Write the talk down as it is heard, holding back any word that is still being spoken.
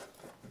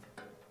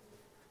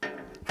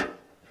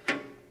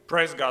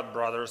Praise God,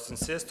 brothers and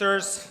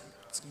sisters.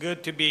 It's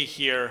good to be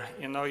here.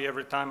 You know,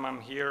 every time I'm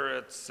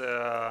here,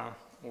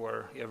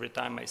 or every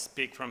time I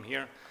speak from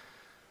here,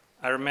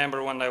 I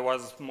remember when I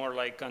was more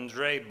like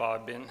Andrei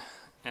Babin,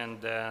 and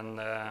then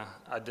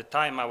at the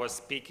time I was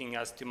speaking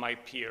as to my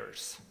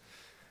peers.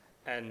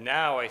 And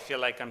now I feel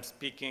like I'm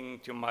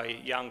speaking to my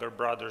younger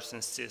brothers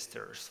and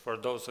sisters. For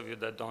those of you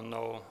that don't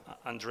know,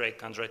 Oleg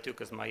Kondratyuk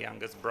is my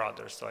youngest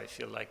brother, so I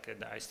feel like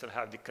I still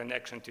have the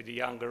connection to the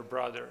younger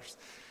brothers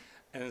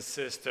and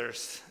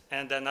sisters.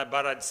 And then,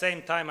 but at the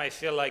same time, I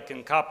feel like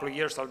in a couple of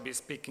years I'll be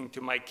speaking to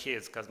my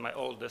kids, because my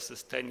oldest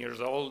is 10 years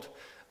old,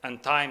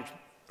 and time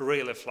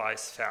really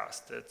flies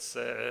fast. It's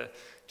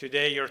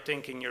today you're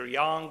thinking you're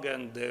young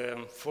and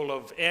full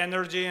of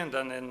energy, and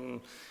then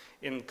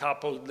in a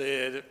couple of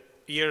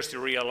years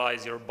you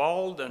realize you're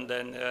bald, and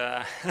then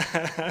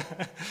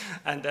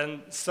and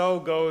then so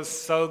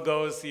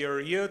goes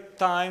your youth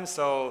time.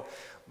 So,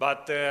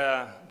 but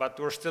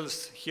we're still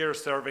here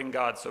serving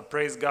God. So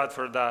praise God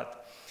for that.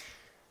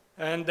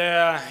 And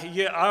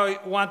yeah, I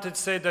wanted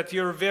to say that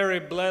you're very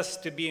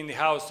blessed to be in the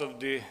house of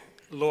the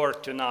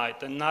Lord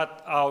tonight, and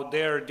not out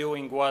there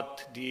doing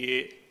what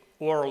the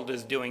world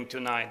is doing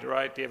tonight,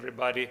 right?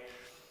 Everybody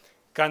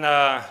kind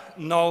of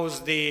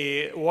knows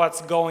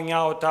what's going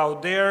out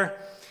there.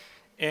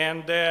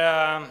 And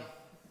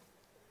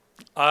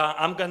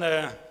I'm going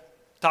to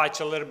touch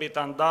a little bit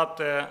on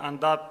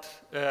that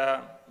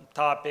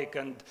topic,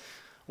 and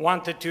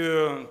wanted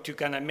to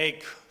kind of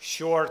make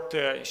short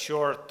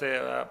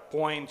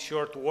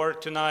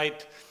word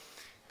tonight.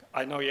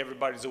 I know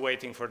everybody's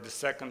waiting for the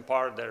second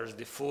part. There's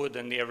the food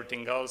and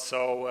everything else.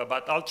 So,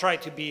 but I'll try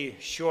to be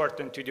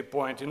short and to the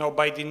point. You know,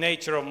 by the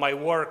nature of my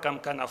work, I'm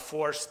kind of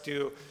forced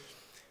to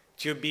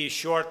be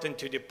short and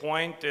to the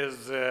point.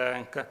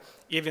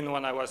 Even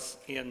when I was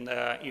in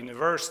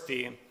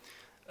university,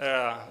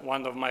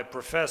 one of my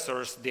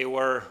professors,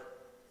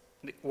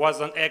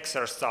 was an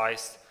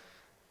exercise.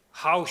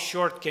 How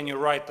short can you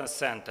write a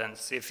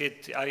sentence? If you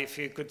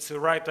could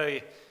write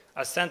a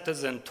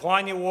sentence in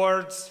 20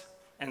 words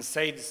and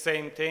say the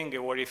same thing,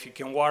 or if you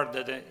can write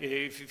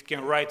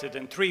it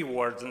in 3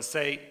 words and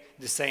say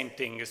the same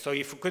thing. So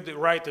if you could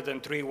write it in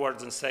 3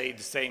 words and say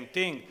the same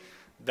thing,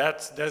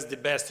 that's the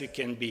best you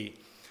can be.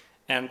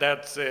 And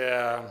that's,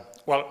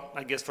 well,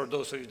 I guess for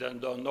those of you that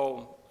don't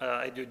know,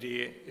 I do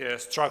the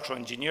structural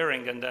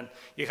engineering, and then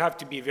you have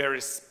to be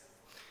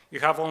you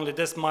have only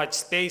this much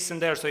space in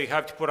there, so you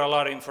have to put a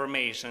lot of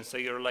information. So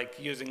you're like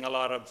using a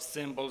lot of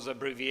symbols,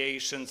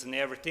 abbreviations, and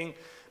everything.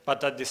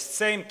 But at the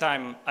same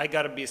time, I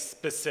gotta be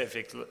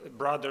specific.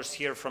 Brothers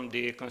here from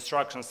the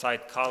construction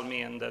site call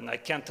me, and then I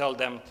can't tell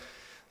them,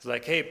 it's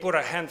like, hey, put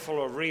a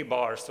handful of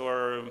rebars,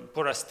 or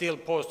put a steel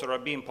post or a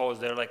beam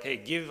post. They're like, hey,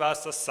 give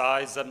us a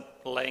size, a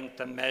length,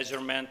 a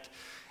measurement,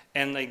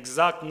 an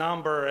exact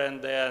number,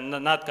 and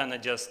not gonna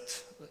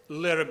just a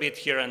little bit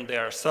here and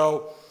there.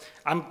 So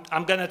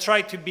I'm gonna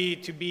try to be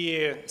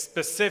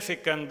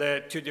specific and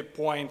to the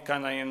point,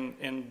 kind of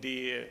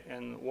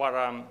in what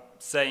I'm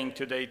saying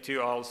today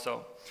too,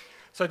 also.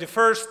 So the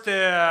first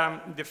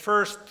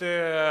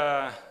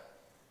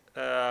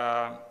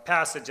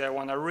passage I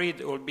want to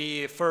read will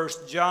be 1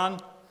 John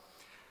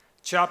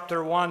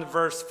chapter 1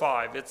 verse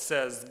 5. It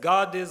says,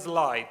 God is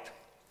light.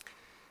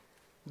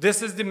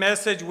 This is the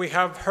message we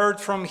have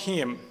heard from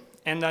him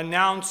and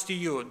announced to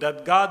you,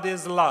 that God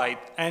is light,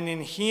 and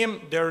in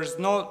him there is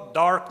no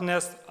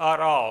darkness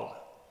at all.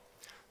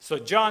 So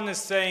John is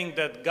saying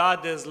that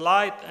God is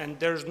light and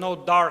there's no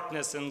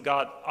darkness in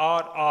God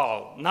at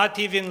all. Not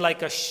even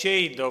like a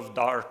shade of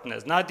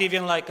darkness, not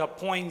even like a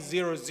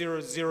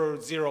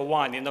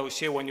 0.00001, you know,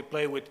 when you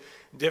play with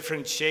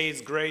different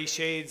shades, gray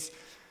shades.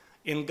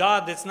 In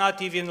God, it's not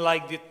even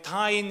like the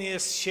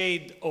tiniest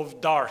shade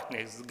of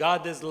darkness.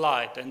 God is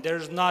light, and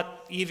there's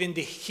not even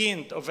the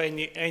hint of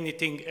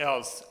anything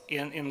else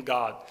in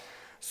God.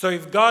 So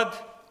if God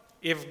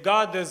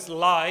is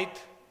light,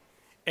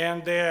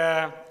 and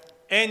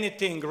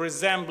anything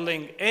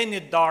resembling any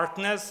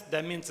darkness,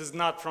 that means it's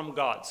not from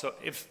God. So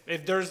if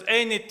there's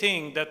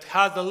anything that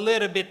has a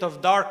little bit of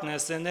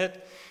darkness in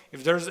it,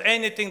 if there's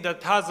anything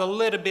that has a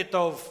little bit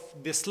of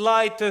the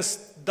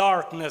slightest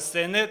darkness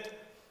in it,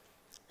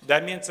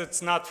 that means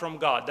it's not from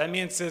God. That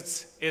means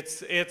it's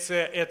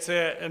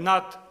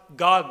not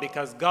God,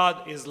 because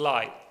God is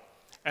light.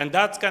 And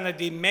that's kind of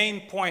the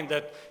main point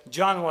that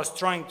John was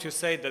trying to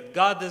say, that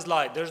God is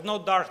light. There's no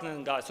darkness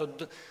in God. So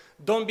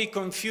don't be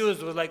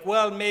confused with like,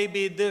 well,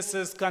 maybe this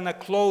is kind of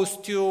close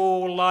to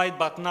light,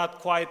 but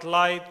not quite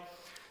light.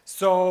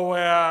 So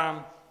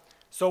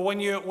when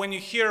you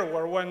hear,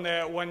 or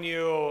when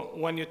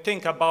you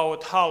think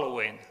about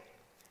Halloween,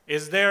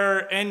 does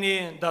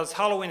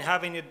Halloween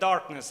have any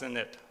darkness in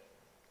it?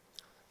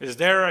 Is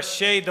there a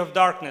shade of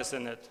darkness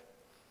in it?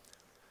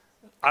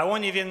 I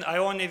won't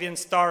even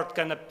start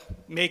kind of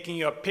making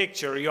you a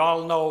picture. You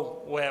all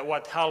know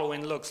what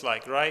Halloween looks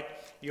like, right?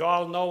 You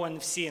all know and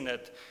have seen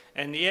it.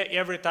 And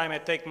every time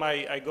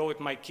I go with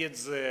my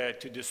kids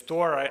to the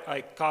store,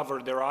 I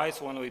cover their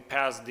eyes when we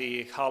pass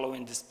the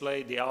Halloween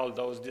display, all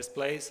those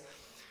displays.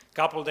 A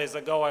couple days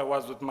ago, I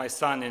was with my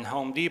son in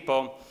Home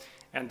Depot,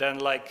 and then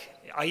like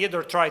I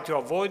either try to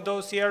avoid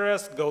those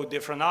areas, go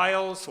different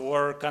aisles,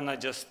 or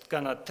just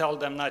tell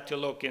them not to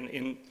look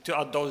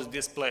at those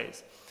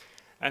displays.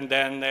 And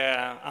then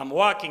I'm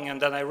walking,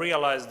 and then I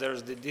realize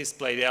there's the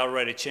display. They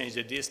already changed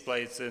the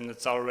displays, and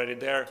it's already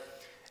there.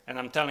 And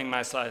I'm telling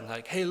my son,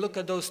 like, hey, look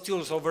at those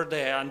stools over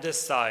there on this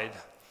side.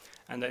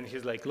 And then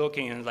he's like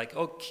looking, and like,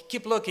 oh,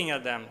 keep looking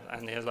at them.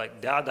 And he's like,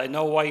 Dad, I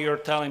know why you're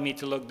telling me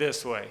to look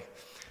this way.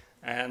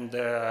 And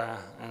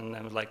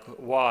I'm like,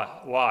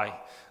 why?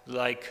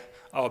 Like,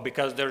 oh,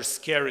 because there's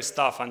scary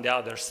stuff on the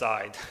other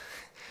side.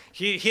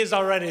 He's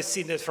already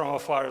seen it from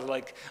afar.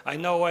 Like, I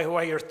know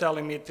why you're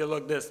telling me to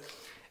look this.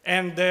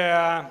 And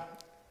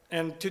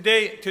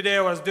today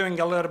I was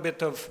doing a little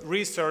bit of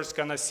research,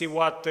 kind of see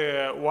what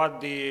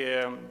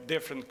the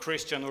different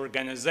Christian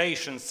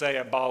organizations say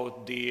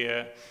about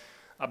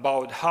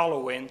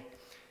Halloween.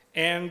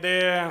 And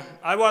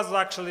I was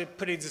actually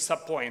pretty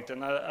disappointed.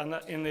 In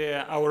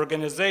our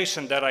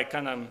organization that I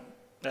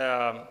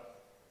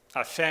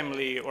a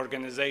family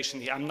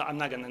organization, I'm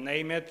not going to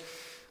name it.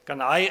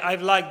 I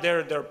like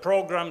their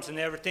programs and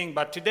everything,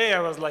 but today I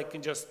was like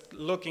just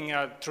looking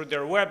through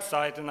their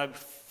website, and I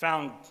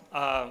found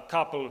a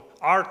couple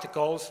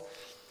articles.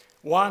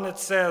 One, it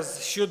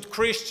says, should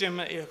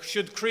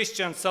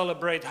Christians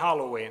celebrate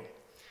Halloween?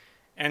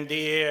 And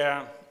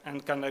they're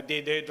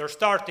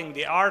starting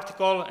the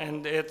article,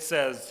 and it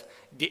says,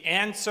 the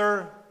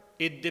answer,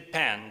 it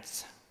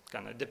depends.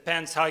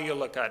 Depends how you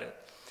look at it.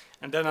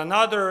 And then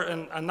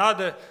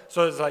another,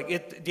 so it's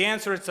like, the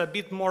answer is a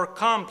bit more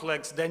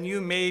complex than you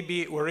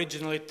maybe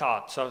originally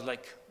thought. So I was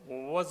like,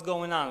 what's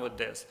going on with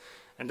this?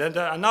 And then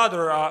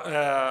another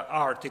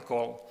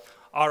article,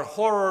 are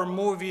horror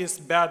movies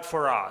bad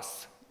for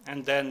us?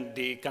 And then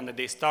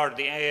they start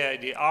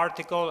the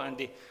article,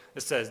 and it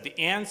says, the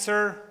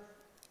answer,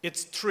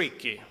 it's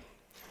tricky.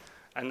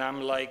 And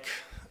I'm like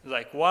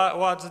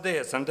what's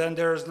this? And then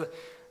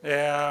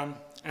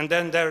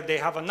they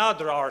have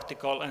another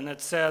article, and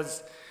it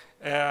says,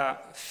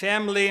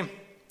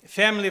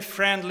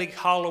 family-friendly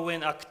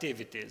Halloween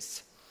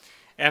activities.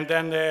 And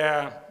then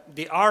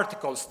the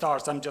article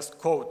starts, I'm just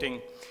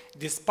quoting,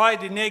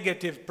 despite the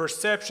negative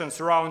perception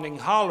surrounding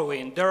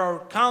Halloween, there are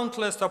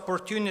countless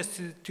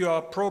opportunities to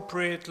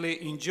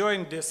appropriately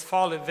enjoy this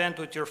fall event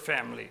with your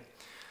family.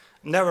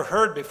 Never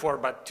heard before,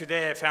 but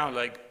today I found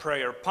like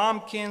prayer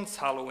pumpkins,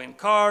 Halloween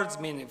cards,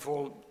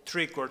 meaningful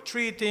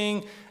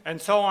trick-or-treating,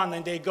 and so on,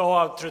 and they go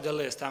out through the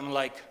list. I'm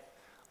like,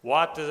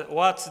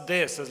 what's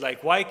this? It's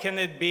like, why can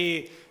it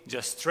be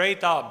just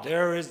straight up?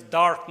 There is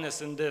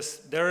darkness in this.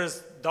 There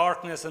is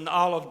darkness in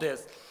all of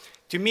this.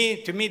 To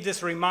me,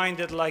 this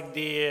reminded like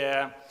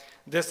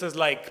this is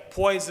like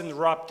poison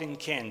wrapped in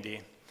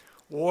candy.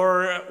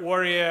 Or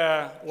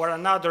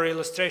another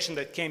illustration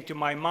that came to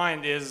my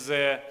mind is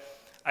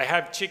I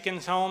have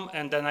chickens home,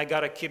 and then I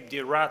gotta keep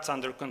the rats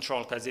under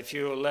control, because if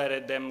you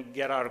let them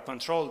get out of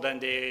control, then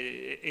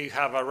you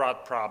have a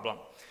rat problem.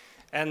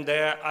 And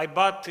I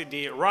bought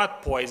the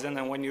rat poison,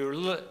 and when you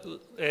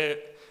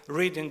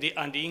read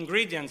on the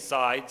ingredient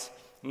sides,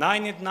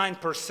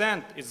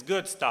 99% is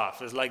good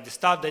stuff. It's like the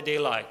stuff that they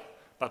like.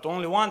 But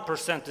only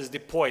 1% is the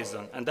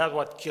poison, and that's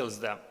what kills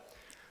them.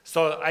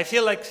 So I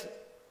feel like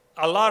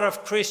a lot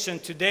of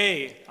Christians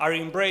today are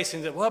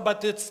embracing that, well,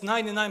 but it's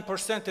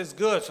 99% is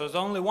good, so it's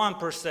only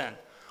 1%.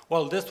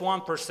 Well, this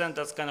 1%,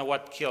 that's kind of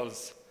what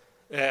kills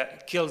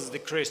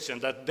the Christian.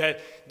 That they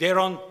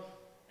don't,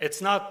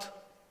 it's not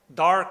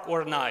dark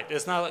or night.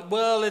 It's not like,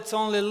 well, it's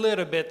only a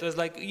little bit. It's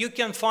like you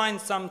can find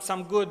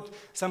some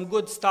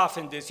good stuff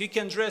in this. You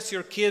can dress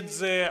your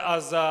kids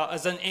as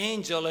an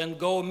angel and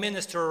go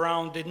minister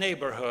around the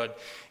neighborhood.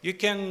 You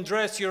can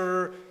dress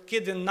your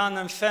kid in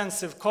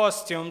non-offensive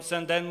costumes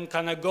and then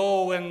kind of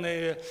go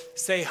and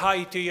say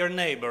hi to your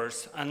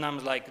neighbors. And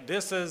I'm like,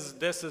 this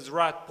is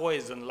rat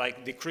poison,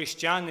 like the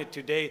Christianity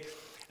today.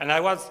 And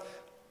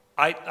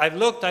I've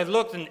looked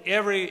in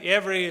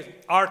every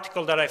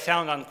article that I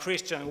found on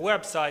Christian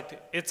website.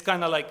 It's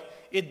kind of like,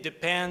 it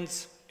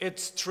depends,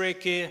 it's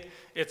tricky,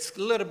 it's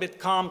a little bit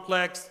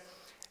complex.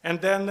 And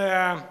then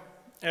the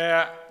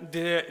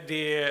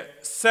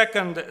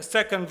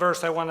second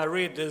verse I want to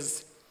read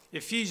is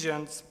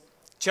Ephesians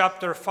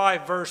chapter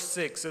 5, verse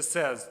 6. It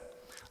says,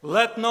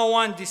 let no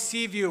one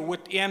deceive you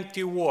with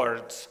empty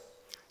words.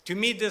 To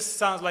me, this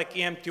sounds like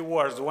empty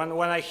words. When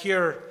I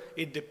hear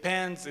it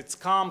depends, it's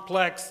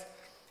complex,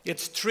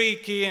 it's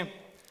tricky,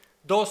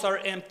 those are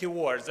empty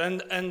words.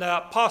 And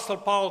Apostle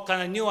Paul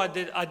kind of knew at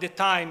the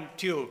time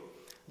too,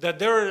 that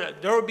there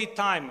will be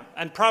time,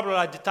 and probably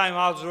at the time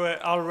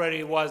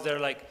already was there,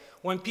 like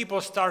when people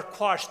start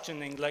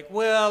questioning, like,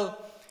 well,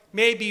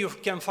 maybe you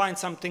can find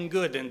something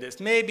good in this.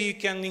 Maybe you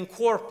can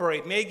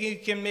incorporate, maybe you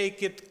can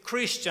make it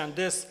Christian,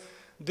 this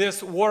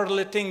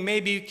worldly thing,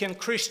 maybe you can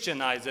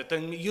Christianize it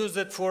and use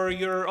it for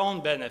your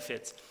own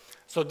benefits.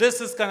 So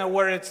this is kind of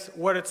where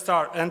it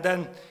starts. And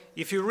then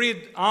if you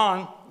read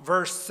on,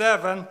 verse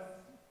 7,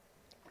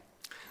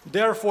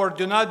 therefore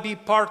do not be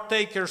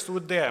partakers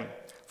with them.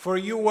 For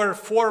you were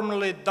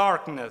formerly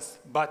darkness,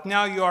 but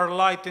now you are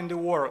light in the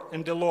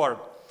Lord.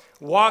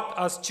 Walk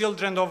as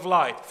children of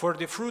light, for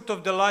the fruit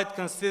of the light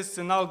consists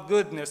in all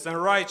goodness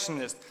and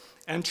righteousness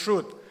and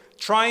truth,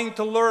 trying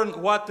to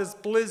learn what is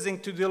pleasing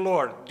to the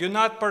Lord. Do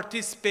not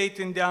participate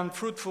in the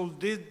unfruitful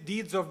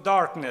deeds of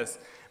darkness,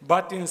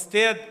 but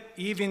instead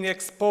even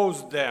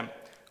expose them.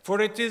 For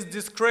it is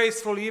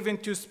disgraceful even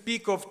to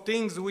speak of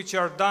things which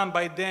are done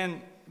by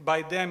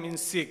them in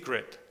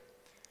secret.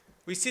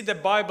 We see the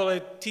Bible,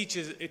 it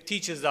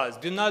teaches us,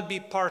 do not be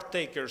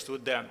partakers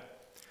with them.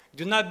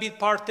 Do not be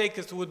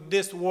partakers with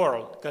this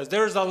world, because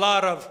there's a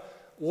lot of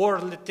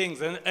worldly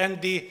things.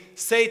 And the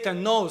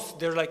Satan knows,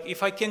 they're like,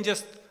 if I can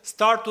just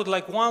start with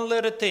like one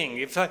little thing,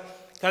 if I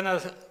kind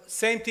of,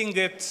 same thing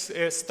that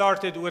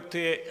started with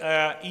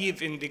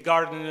Eve in the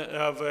Garden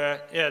of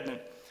Eden.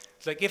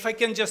 It's like, if I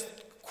can just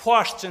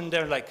question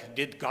them, like,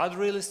 did God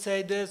really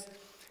say this?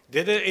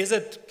 Is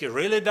it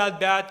really that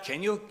bad?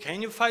 Can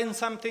you find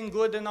something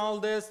good in all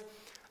this?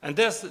 And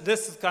this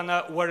is kind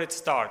of where it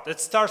starts.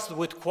 It starts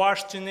with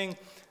questioning,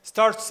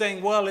 starts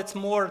saying, well, it's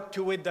more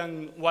to it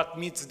than what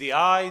meets the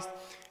eyes.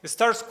 It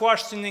starts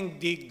questioning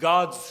the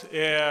God's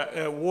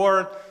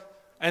word.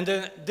 And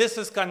then this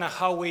is kind of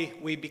how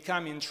we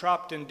become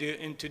entrapped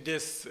into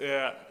this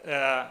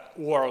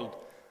world.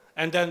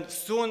 And then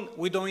soon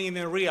we don't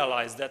even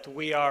realize that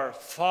we are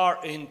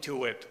far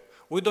into it.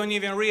 We don't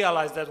even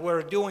realize that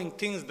we're doing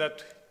things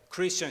that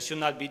Christians should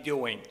not be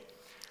doing.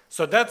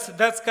 So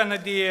that's kind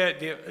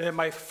of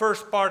my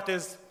first part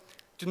is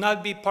to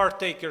not be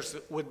partakers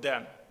with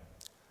them.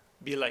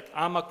 Be like,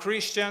 I'm a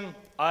Christian,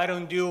 I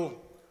don't do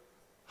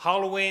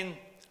Halloween,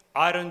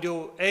 I don't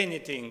do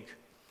anything.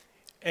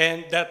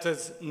 And that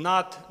is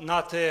not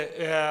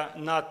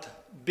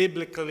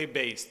biblically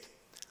based.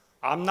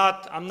 I'm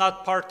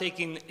not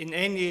partaking in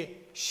any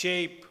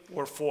shape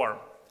or form.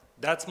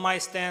 That's my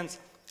stance.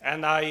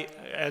 And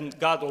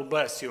God will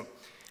bless you.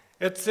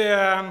 It's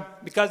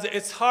because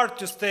it's hard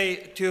to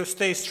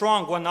stay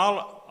strong when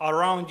all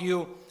around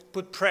you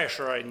put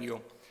pressure on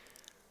you.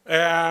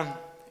 And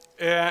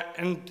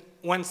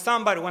when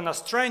a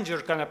stranger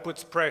kind of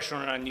puts pressure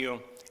on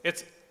you,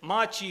 it's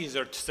much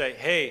easier to say,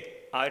 hey,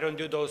 I don't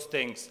do those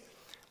things.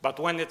 But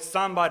when it's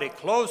somebody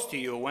close to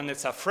you, when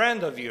it's a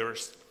friend of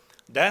yours,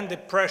 then the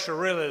pressure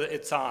really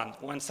it's on.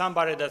 When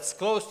somebody that's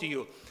close to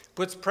you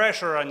puts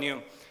pressure on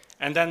you,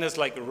 and then it's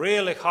like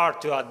really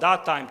hard to, at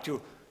that time,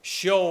 to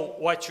show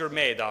what you're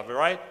made of,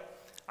 right?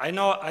 I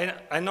know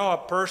a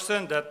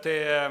person that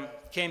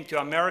came to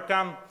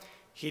America.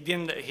 He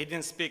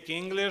didn't speak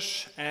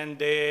English, and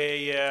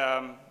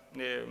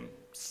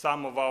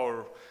some of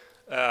our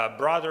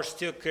brothers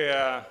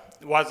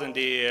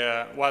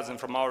wasn't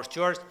from our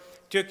church,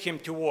 took him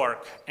to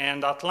work.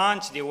 And at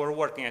lunch, they were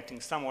working, I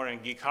think, somewhere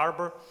in Gig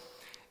Harbor.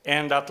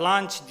 And at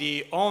lunch,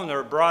 the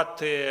owner brought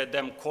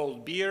them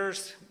cold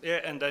beers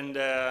and then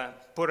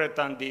put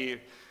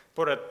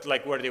it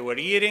like where they were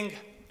eating.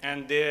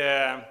 And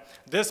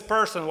this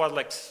person was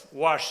like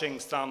washing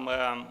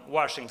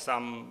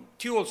some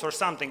tools or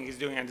something he's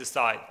doing on the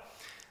side.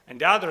 And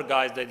the other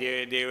guys that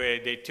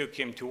they took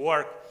him to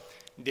work,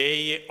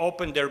 they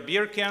opened their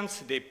beer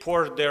cans, they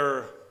poured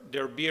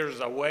their beers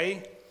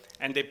away,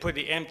 and they put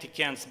the empty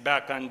cans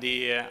back on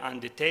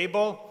the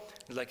table.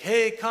 Like,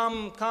 hey,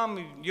 come,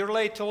 you're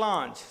late to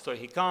lunch. So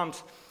he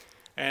comes,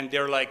 and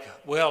they're like,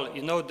 well,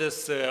 you know,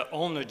 this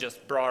owner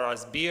just brought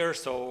us beer,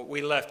 so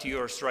we left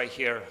yours right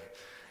here.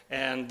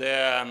 And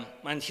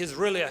he's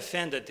really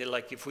offended,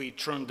 like if we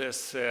turn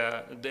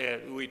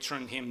we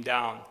turn him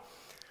down.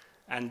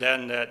 And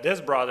then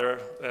this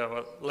brother,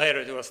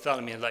 later he was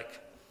telling me, like,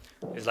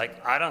 he's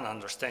like, I don't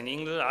understand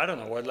English, I don't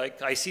know what,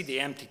 like, I see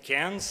the empty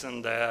cans,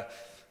 and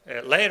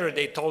later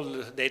they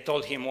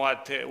told him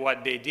what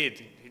they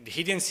did.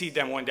 He didn't see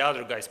them when the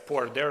other guys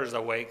poured theirs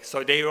away,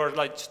 so they were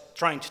like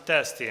trying to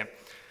test him.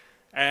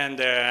 And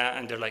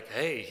they're like,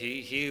 hey,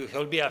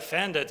 he'll be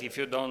offended if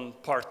you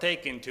don't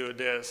partake into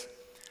this.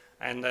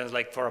 And then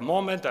like for a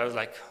moment, I was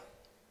like,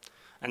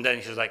 and then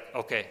he's like,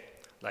 okay,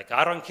 like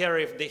I don't care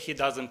if he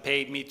doesn't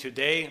pay me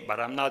today, but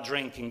I'm not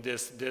drinking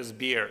this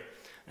beer.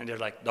 And they're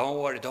like, don't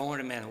worry,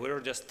 man, we were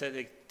just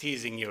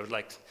teasing you.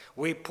 Like,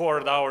 we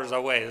poured ours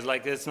away. It's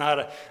like, it's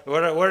not,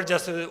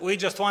 we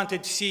just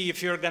wanted to see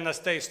if you're gonna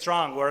stay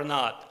strong or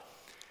not.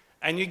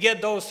 And you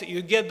get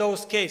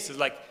those cases,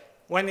 like,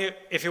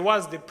 if it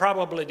was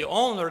probably the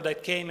owner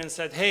that came and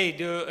said, hey,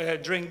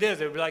 drink this,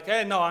 they'd be like,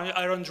 hey, no,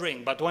 I don't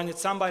drink. But when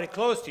it's somebody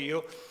close to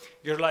you,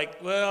 you're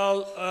like,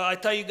 well, I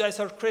thought you guys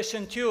are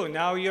Christian too.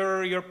 Now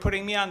you're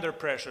putting me under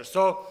pressure.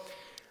 So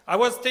I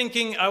was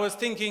thinking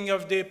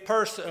of the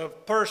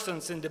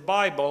persons in the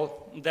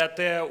Bible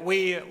that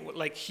we,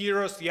 like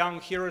heroes,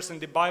 young heroes in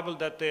the Bible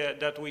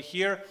that we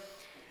hear.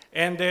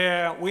 And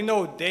we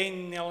know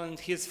Daniel and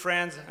his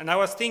friends. And I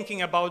was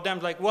thinking about them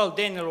like, well,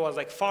 Daniel was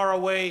like far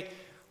away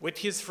with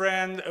his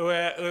friends.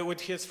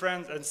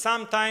 And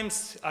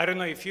sometimes, I don't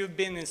know if you've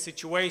been in a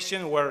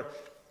situation where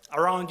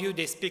around you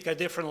they speak a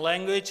different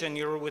language, and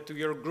you're with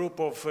your group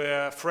of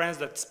friends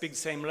that speak the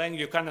same language,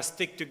 you kind of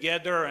stick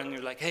together and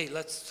you're like, hey,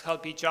 let's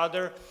help each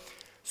other.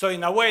 So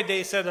in a way,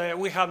 they said,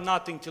 we have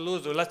nothing to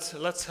lose.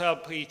 Let's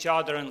help each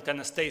other and kind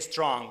of stay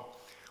strong.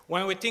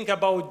 When we think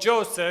about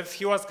Joseph,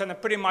 he was kind of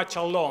pretty much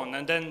alone.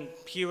 And then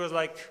he was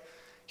like,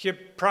 he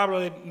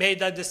probably made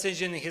that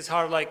decision in his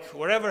heart, like,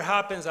 whatever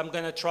happens, I'm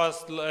going to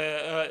trust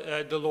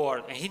the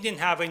Lord. And he didn't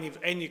have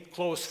any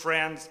close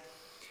friends.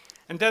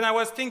 And then I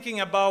was thinking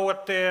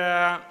about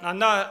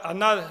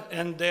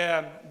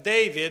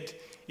David,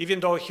 even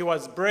though he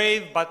was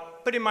brave,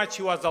 but pretty much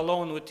he was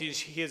alone with his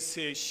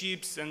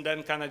sheep, and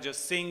then kind of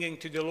just singing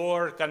to the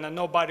Lord, kind of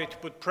nobody to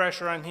put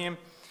pressure on him.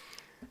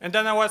 And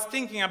then I was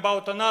thinking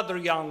about another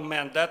young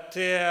man that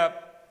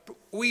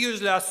we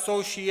usually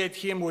associate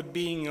him with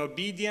being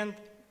obedient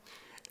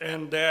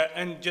and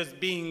just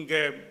being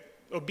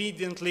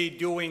obediently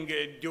doing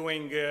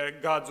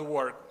God's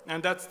work,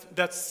 and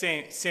that's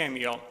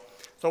Samuel.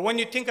 So when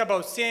you think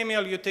about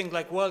Samuel, you think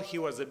like, well, he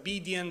was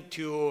obedient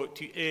to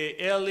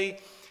Eli,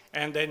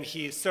 and then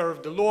he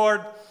served the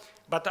Lord.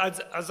 But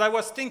as I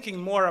was thinking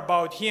more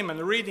about him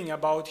and reading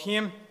about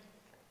him,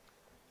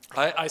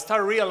 I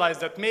started to realize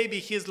that maybe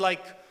he's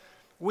like,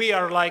 we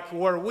are like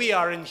where we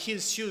are in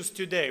his shoes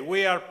today.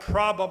 We are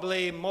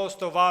probably,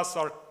 most of us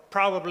are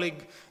probably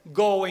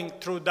going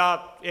through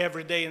that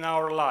every day in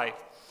our life.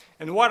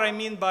 And what I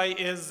mean by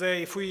is,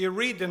 if we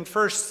read in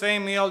 1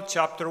 Samuel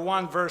chapter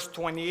 1, verse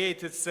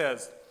 28, it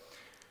says,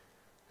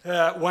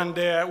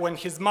 when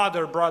his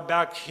mother brought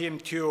back him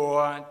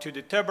to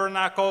the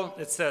tabernacle,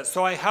 it says,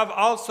 so I have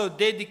also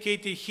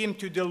dedicated him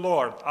to the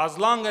Lord. As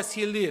long as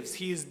he lives,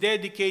 he is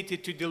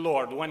dedicated to the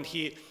Lord. When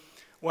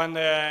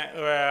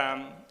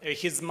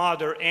his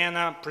mother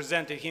Anna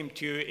presented him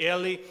to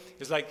Eli,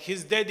 it's like,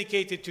 he's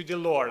dedicated to the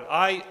Lord.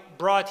 I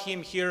brought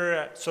him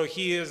here, so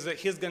he's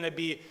going to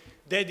be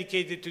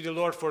dedicated to the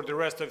Lord for the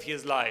rest of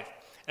his life.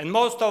 And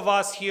most of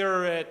us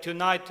here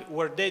tonight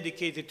were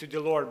dedicated to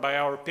the Lord by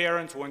our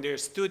parents when they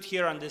stood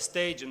here on the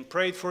stage and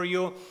prayed for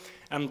you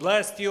and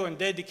blessed you and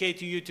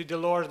dedicated you to the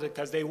Lord,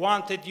 because they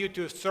wanted you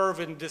to serve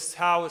in this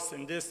house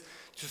and to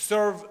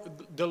serve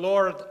the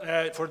Lord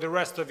for the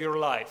rest of your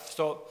life.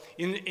 So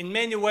in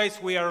many ways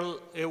we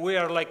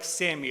are like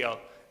Samuel,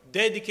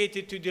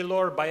 dedicated to the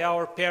Lord by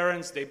our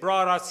parents. They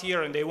brought us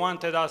here and they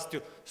wanted us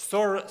to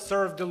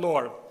serve the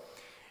Lord.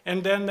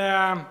 And then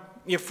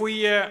if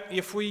we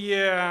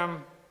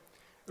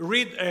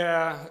read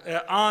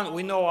on,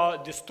 we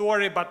know the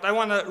story, but I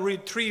want to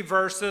read 3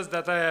 verses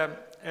that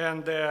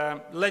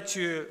let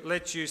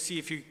you see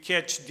if you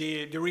catch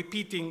the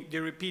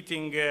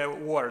repeating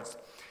words.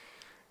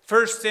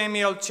 1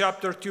 Samuel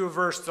chapter 2,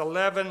 verse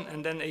 11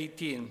 and then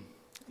 18.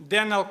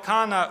 Then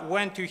Elkanah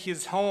went to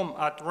his home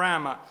at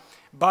Ramah,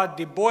 but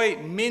the boy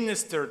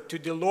ministered to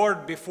the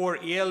Lord before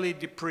Eli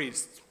the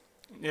priest.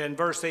 In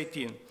verse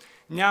 18.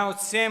 Now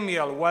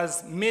Samuel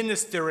was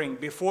ministering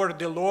before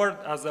the Lord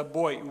as a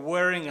boy,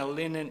 wearing a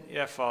linen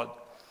ephod.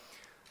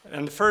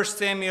 And 1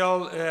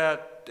 Samuel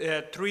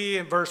 3,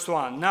 verse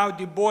 1. Now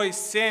the boy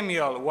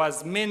Samuel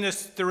was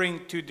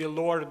ministering to the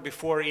Lord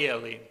before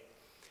Eli.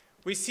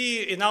 We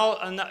see in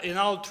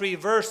all 3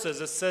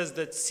 verses, it says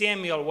that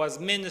Samuel was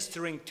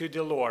ministering to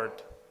the Lord.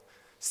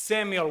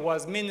 Samuel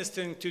was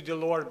ministering to the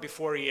Lord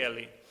before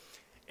Eli.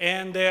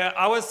 And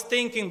I was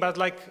thinking, but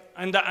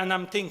and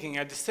I'm thinking,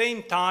 at the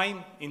same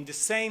time, in the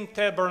same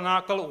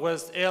tabernacle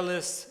was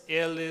Eli's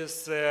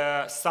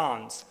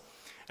sons.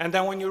 And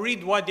then when you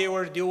read what they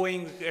were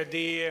doing,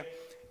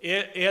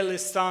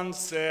 Eli's sons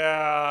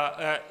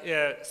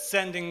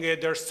sending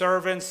their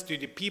servants to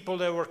the people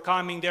that were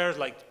coming there,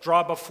 like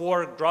drop a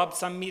fork, drop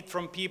some meat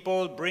from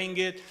people, bring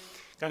it,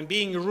 and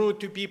being rude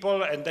to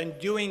people, and then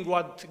doing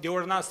what they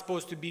were not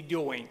supposed to be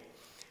doing.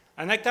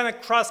 And I kind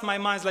of crossed my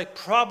mind, like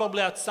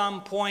probably at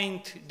some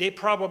point, they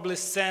probably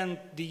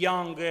sent the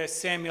young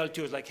Samuel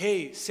to us, like,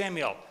 hey,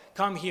 Samuel,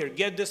 come here,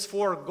 get this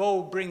fork,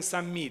 go bring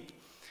some meat.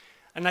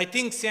 And I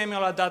think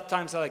Samuel at that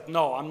time said, like,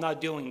 no, I'm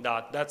not doing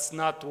that. That's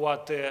not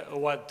what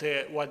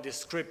the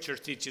scripture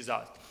teaches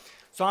us.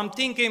 So I'm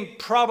thinking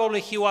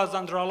probably he was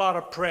under a lot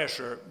of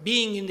pressure,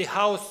 being in the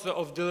house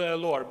of the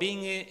Lord,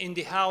 being in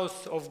the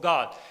house of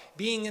God,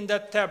 being in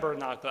that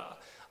tabernacle.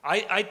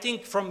 I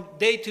think from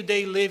day to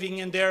day living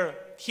in there,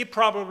 he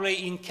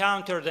probably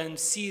encountered and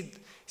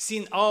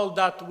seen all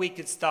that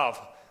wicked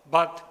stuff.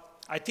 But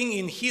I think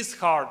in his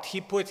heart,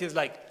 he put his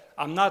like,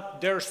 I'm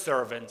not their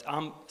servant.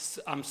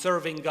 I'm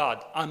serving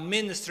God. I'm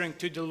ministering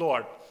to the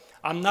Lord.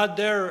 I'm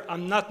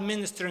not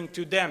ministering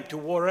to them, to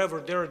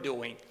whatever they're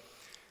doing.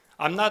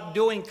 I'm not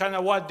doing kind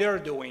of what they're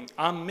doing.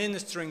 I'm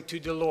ministering to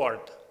the Lord.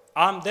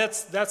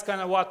 That's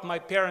kind of what my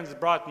parents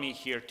brought me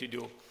here to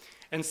do.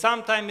 And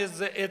sometimes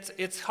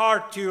it's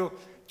hard to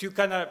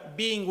kind of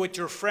being with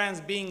your friends,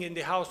 being in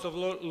the house of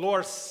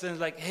Lord, and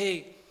like,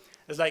 hey,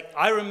 it's like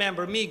I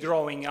remember me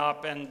growing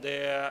up and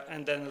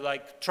then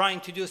like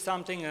trying to do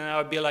something, and I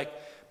would be like,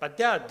 but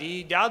Dad,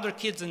 the other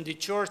kids in the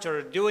church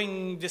are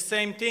doing the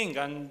same thing,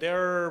 and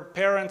their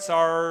parents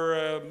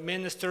are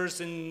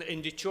ministers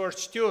in the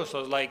church too.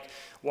 So like,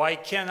 why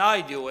can't I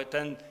do it?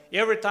 And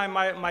every time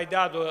my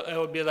dad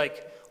would be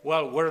like,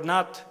 well, we're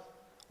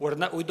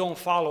we don't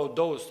follow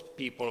those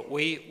people.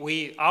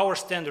 Our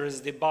standard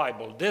is the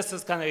Bible. This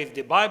is kind of, if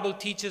the Bible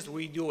teaches,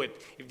 we do it.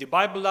 If the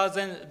Bible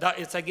doesn't,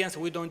 it's against,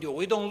 we don't do it.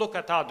 We don't look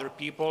at other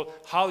people,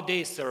 how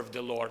they serve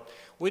the Lord.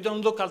 We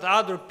don't look at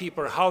other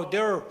people, how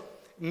they're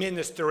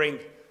ministering.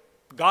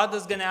 God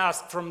is going to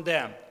ask from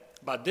them.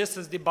 But this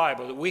is the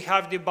Bible. We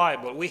have the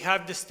Bible. We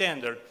have the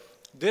standard.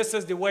 This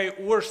is the way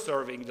we're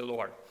serving the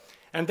Lord.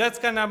 And that's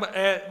kind of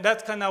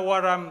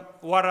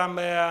what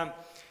I'm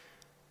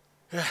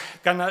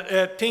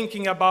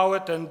thinking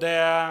about. And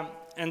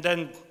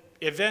then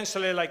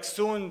eventually, like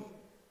soon,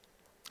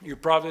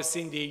 you've probably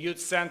seen the youth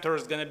center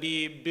is going to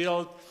be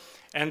built.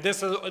 And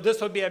this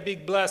will be a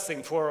big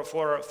blessing for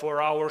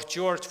our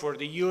church, for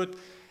the youth,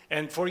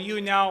 and for you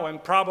now,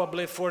 and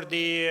probably for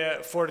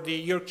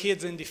your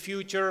kids in the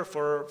future,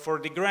 for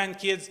the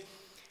grandkids.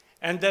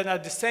 And then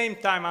at the same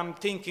time, I'm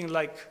thinking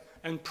like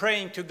and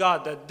praying to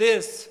God that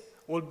this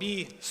will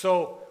be,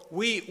 so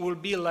we will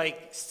be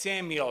like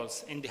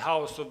Samuels in the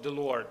house of the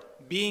Lord,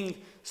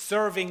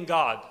 serving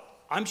God.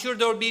 I'm sure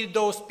there will be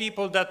those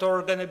people that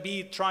are going to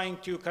be trying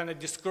to kind of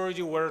discourage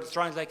you, where it's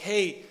trying like,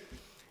 hey.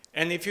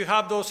 And if you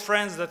have those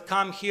friends that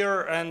come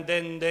here and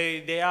then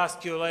they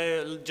ask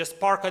you, just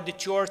park at the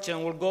church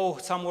and we'll go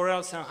somewhere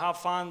else and have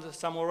fun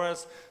somewhere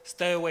else,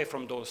 stay away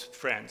from those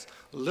friends.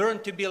 Learn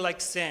to be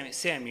like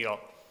Samuel.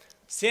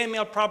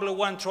 Samuel probably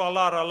went through a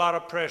lot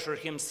of pressure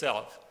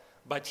himself,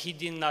 but he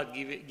did not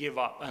give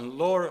up.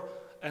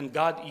 And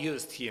God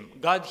used him.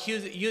 God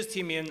used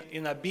him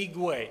in a big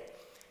way.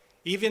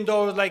 Even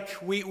though like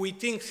we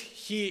think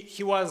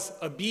he was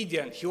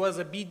obedient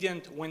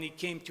when he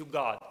came to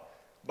God.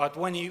 But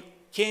when he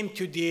came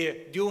to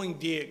doing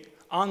the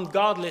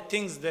ungodly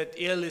things that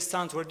Eli's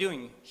sons were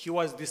doing, he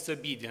was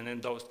disobedient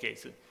in those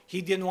cases.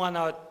 He didn't want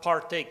to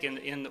partake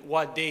in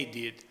what they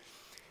did.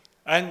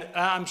 And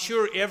I'm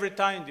sure every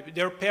time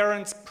their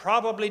parents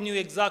probably knew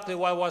exactly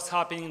what was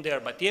happening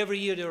there. But every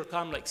year they would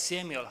come like,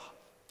 Samuel,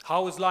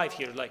 how is life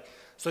here?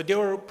 So they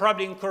were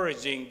probably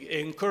encouraging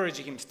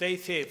him, stay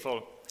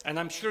faithful. And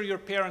I'm sure your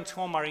parents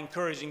home are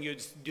encouraging you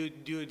to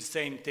do the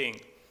same thing.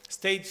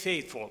 Stay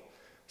faithful.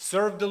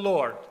 Serve the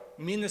Lord,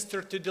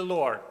 minister to the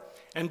Lord.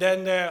 And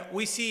then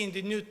we see in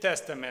the New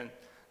Testament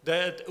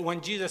that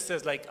when Jesus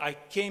says, like, I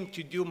came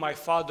to do my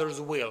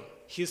Father's will.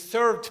 He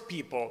served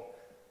people,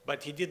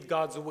 but he did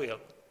God's will.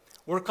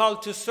 We're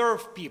called to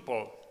serve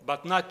people,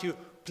 but not to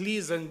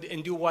please and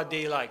do what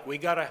they like. We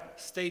got to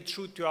stay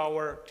true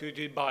to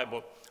the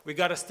Bible. We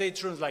got to stay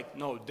true. Like,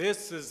 no,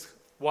 this is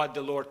what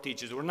the Lord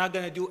teaches. We're not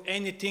going to do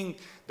anything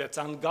that's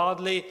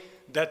ungodly,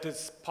 that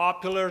is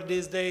popular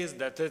these days,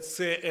 that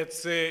it's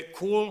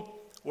cool.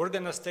 We're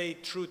going to stay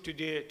true to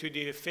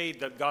the faith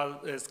that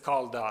God has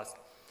called us.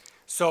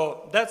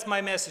 So that's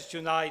my message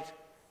tonight.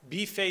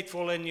 Be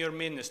faithful in your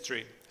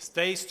ministry.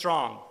 Stay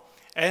strong.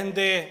 And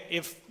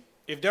if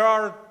there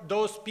are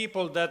those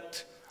people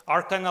that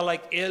are kind of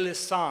like Eli's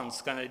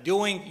sons, kind of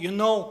doing, you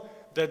know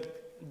that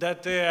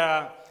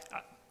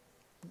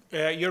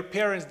your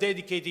parents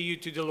dedicated you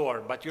to the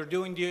Lord, but you're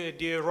doing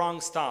the wrong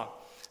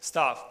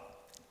stuff.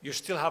 You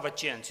still have a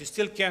chance. You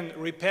still can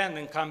repent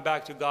and come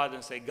back to God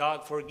and say,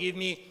 God, forgive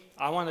me.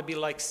 I want to be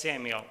like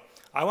Samuel.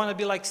 I want to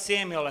be like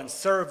Samuel and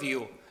serve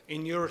you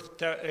in your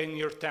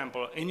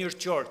temple, in your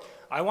church.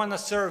 I want to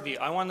serve you.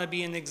 I want to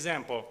be an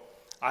example.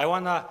 I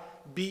want to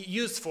be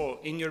useful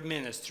in your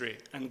ministry,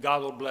 and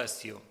God will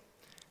bless you.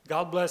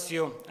 God bless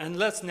you. And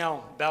let's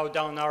now bow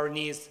down our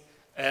knees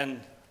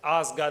and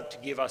ask God to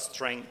give us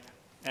strength.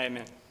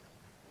 Amen.